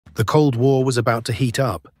The Cold War was about to heat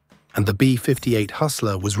up, and the B-58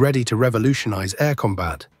 Hustler was ready to revolutionize air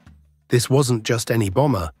combat. This wasn't just any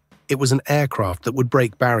bomber, it was an aircraft that would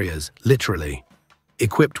break barriers, literally.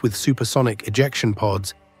 Equipped with supersonic ejection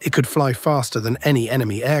pods, it could fly faster than any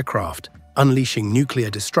enemy aircraft, unleashing nuclear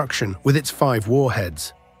destruction with its 5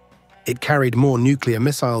 warheads. It carried more nuclear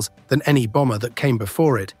missiles than any bomber that came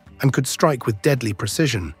before it and could strike with deadly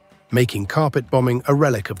precision, making carpet bombing a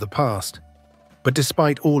relic of the past. But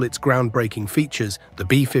despite all its groundbreaking features, the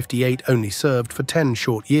B-58 only served for 10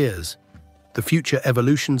 short years. The future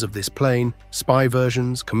evolutions of this plane, spy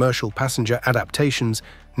versions, commercial passenger adaptations,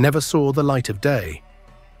 never saw the light of day.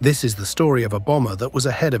 This is the story of a bomber that was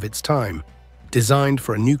ahead of its time, designed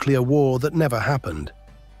for a nuclear war that never happened.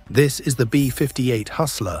 This is the B-58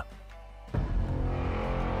 Hustler.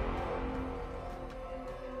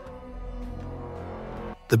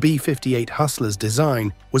 The B-58 Hustler's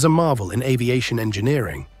design was a marvel in aviation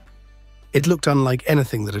engineering. It looked unlike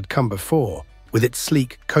anything that had come before, with its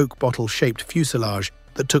sleek Coke bottle-shaped fuselage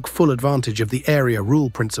that took full advantage of the area rule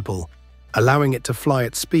principle, allowing it to fly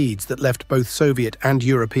at speeds that left both Soviet and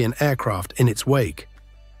European aircraft in its wake.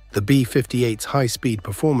 The B-58's high-speed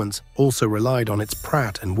performance also relied on its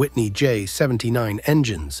Pratt & Whitney J79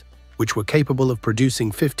 engines, which were capable of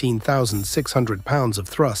producing 15,600 pounds of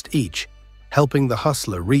thrust each, helping the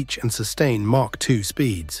Hustler reach and sustain Mach 2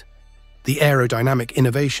 speeds. The aerodynamic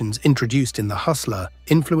innovations introduced in the Hustler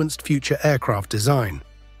influenced future aircraft design,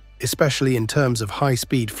 especially in terms of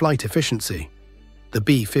high-speed flight efficiency. The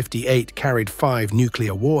B-58 carried 5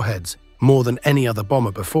 nuclear warheads, more than any other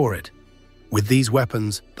bomber before it. With these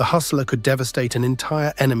weapons, the Hustler could devastate an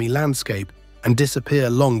entire enemy landscape and disappear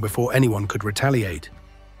long before anyone could retaliate.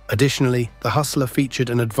 Additionally, the Hustler featured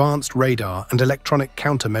an advanced radar and electronic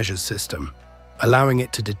countermeasures system, allowing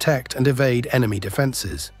it to detect and evade enemy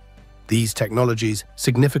defenses. These technologies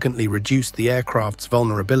significantly reduced the aircraft's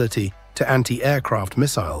vulnerability to anti-aircraft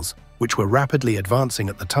missiles, which were rapidly advancing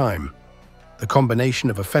at the time. The combination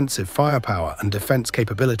of offensive firepower and defense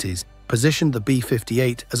capabilities positioned the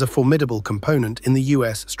B-58 as a formidable component in the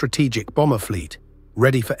US strategic bomber fleet,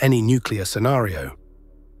 ready for any nuclear scenario.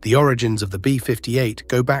 The origins of the B-58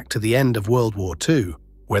 go back to the end of World War II,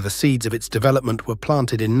 where the seeds of its development were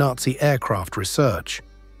planted in Nazi aircraft research.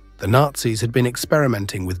 The Nazis had been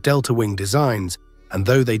experimenting with delta-wing designs, and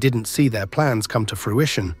though they didn't see their plans come to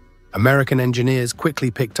fruition, American engineers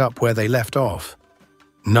quickly picked up where they left off.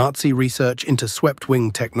 Nazi research into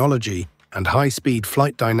swept-wing technology and high-speed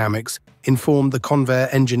flight dynamics informed the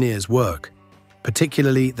Convair engineers' work,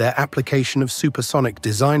 particularly their application of supersonic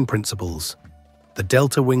design principles. The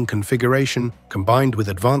delta-wing configuration, combined with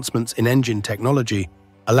advancements in engine technology,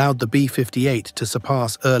 allowed the B-58 to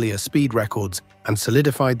surpass earlier speed records and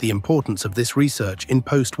solidified the importance of this research in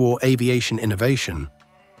post-war aviation innovation.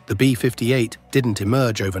 The B-58 didn't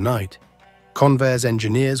emerge overnight. Convair's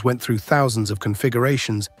engineers went through thousands of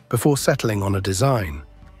configurations before settling on a design.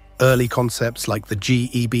 Early concepts like the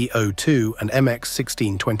GEB-02 and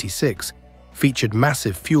MX-1626 featured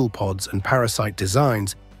massive fuel pods and parasite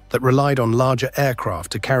designs that relied on larger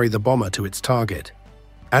aircraft to carry the bomber to its target.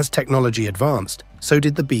 As technology advanced, so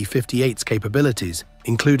did the B-58's capabilities,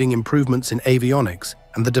 including improvements in avionics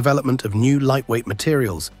and the development of new lightweight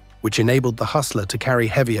materials, which enabled the Hustler to carry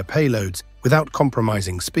heavier payloads without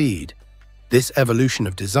compromising speed. This evolution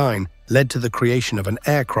of design led to the creation of an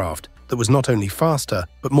aircraft that was not only faster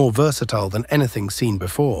but more versatile than anything seen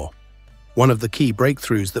before. One of the key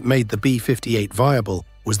breakthroughs that made the B-58 viable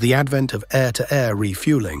was the advent of air-to-air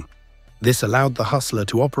refueling. This allowed the Hustler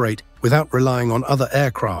to operate without relying on other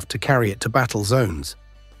aircraft to carry it to battle zones.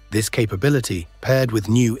 This capability, paired with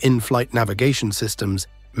new in-flight navigation systems,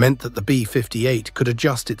 meant that the B-58 could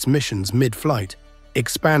adjust its missions mid-flight,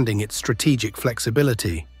 expanding its strategic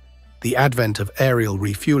flexibility. The advent of aerial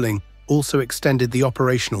refueling also extended the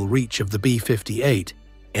operational reach of the B-58,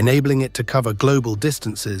 enabling it to cover global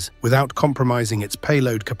distances without compromising its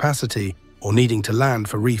payload capacity or needing to land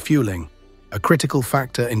for refueling, a critical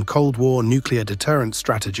factor in Cold War nuclear deterrence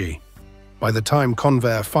strategy. By the time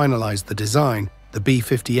Convair finalized the design, the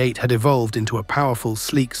B-58 had evolved into a powerful,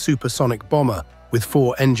 sleek supersonic bomber with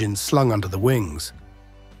 4 engines slung under the wings.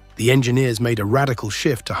 The engineers made a radical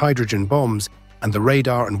shift to hydrogen bombs, and the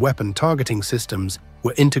radar and weapon targeting systems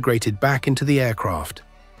were integrated back into the aircraft.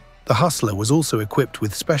 The Hustler was also equipped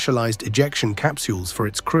with specialized ejection capsules for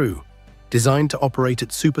its crew, designed to operate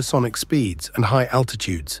at supersonic speeds and high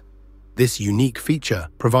altitudes. This unique feature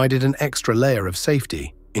provided an extra layer of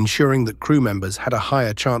safety, ensuring that crew members had a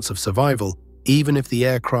higher chance of survival even if the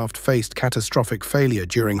aircraft faced catastrophic failure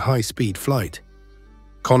during high-speed flight.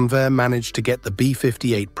 Convair managed to get the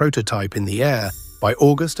B-58 prototype in the air by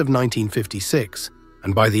August of 1956,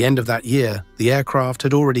 and by the end of that year, the aircraft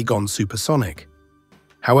had already gone supersonic.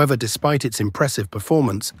 However, despite its impressive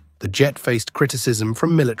performance, the jet faced criticism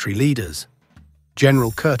from military leaders.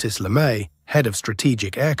 General Curtis LeMay, head of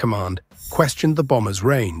Strategic Air Command, questioned the bomber's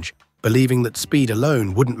range, believing that speed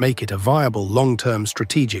alone wouldn't make it a viable long-term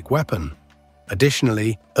strategic weapon.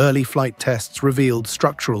 Additionally, early flight tests revealed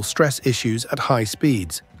structural stress issues at high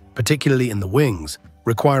speeds, particularly in the wings,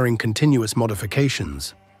 requiring continuous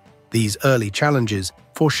modifications. These early challenges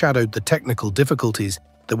foreshadowed the technical difficulties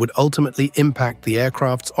that would ultimately impact the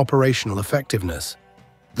aircraft's operational effectiveness.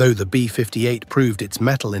 Though the B-58 proved its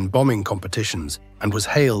mettle in bombing competitions and was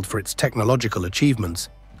hailed for its technological achievements,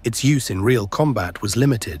 its use in real combat was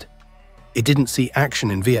limited. It didn't see action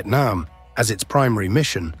in Vietnam, as its primary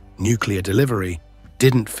mission, nuclear delivery,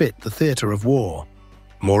 didn't fit the theater of war.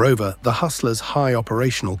 Moreover, the Hustler's high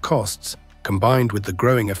operational costs, combined with the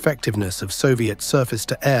growing effectiveness of Soviet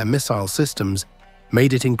surface-to-air missile systems,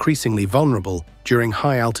 made it increasingly vulnerable during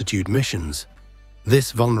high-altitude missions.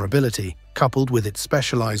 This vulnerability, coupled with its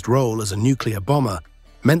specialized role as a nuclear bomber,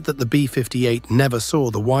 meant that the B-58 never saw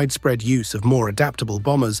the widespread use of more adaptable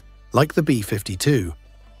bombers like the B-52.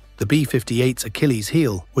 The B-58's Achilles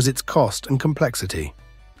heel was its cost and complexity.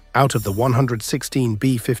 Out of the 116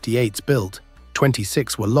 B-58s built,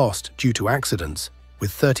 26 were lost due to accidents,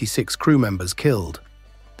 with 36 crew members killed.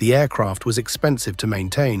 The aircraft was expensive to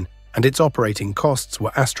maintain, and its operating costs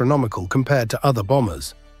were astronomical compared to other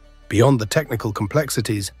bombers. Beyond the technical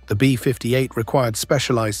complexities, the B-58 required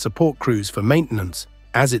specialized support crews for maintenance,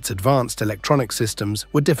 as its advanced electronic systems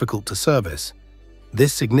were difficult to service.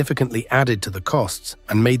 This significantly added to the costs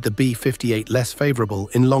and made the B-58 less favorable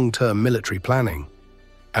in long-term military planning.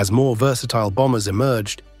 As more versatile bombers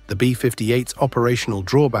emerged, the B-58's operational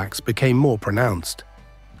drawbacks became more pronounced.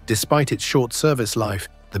 Despite its short service life,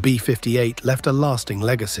 the B-58 left a lasting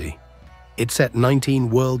legacy. It set 19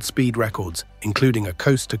 world speed records, including a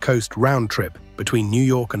coast-to-coast round trip between New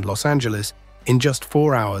York and Los Angeles in just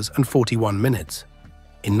 4 hours and 41 minutes.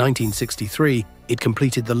 In 1963, it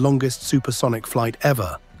completed the longest supersonic flight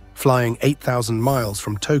ever, flying 8,000 miles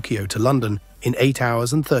from Tokyo to London in 8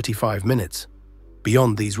 hours and 35 minutes.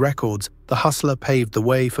 Beyond these records, the Hustler paved the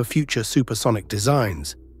way for future supersonic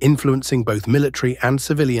designs, influencing both military and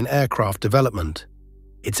civilian aircraft development.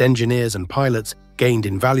 Its engineers and pilots gained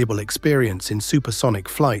invaluable experience in supersonic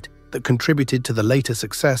flight that contributed to the later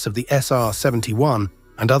success of the SR-71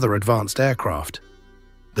 and other advanced aircraft.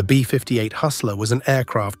 The B-58 Hustler was an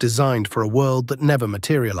aircraft designed for a world that never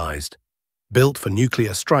materialized. Built for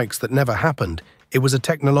nuclear strikes that never happened, it was a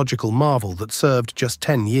technological marvel that served just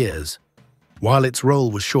 10 years. While its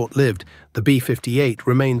role was short-lived, the B-58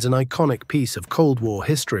 remains an iconic piece of Cold War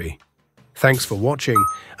history. Thanks for watching,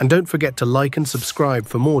 and don't forget to like and subscribe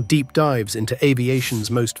for more deep dives into aviation's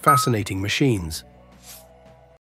most fascinating machines.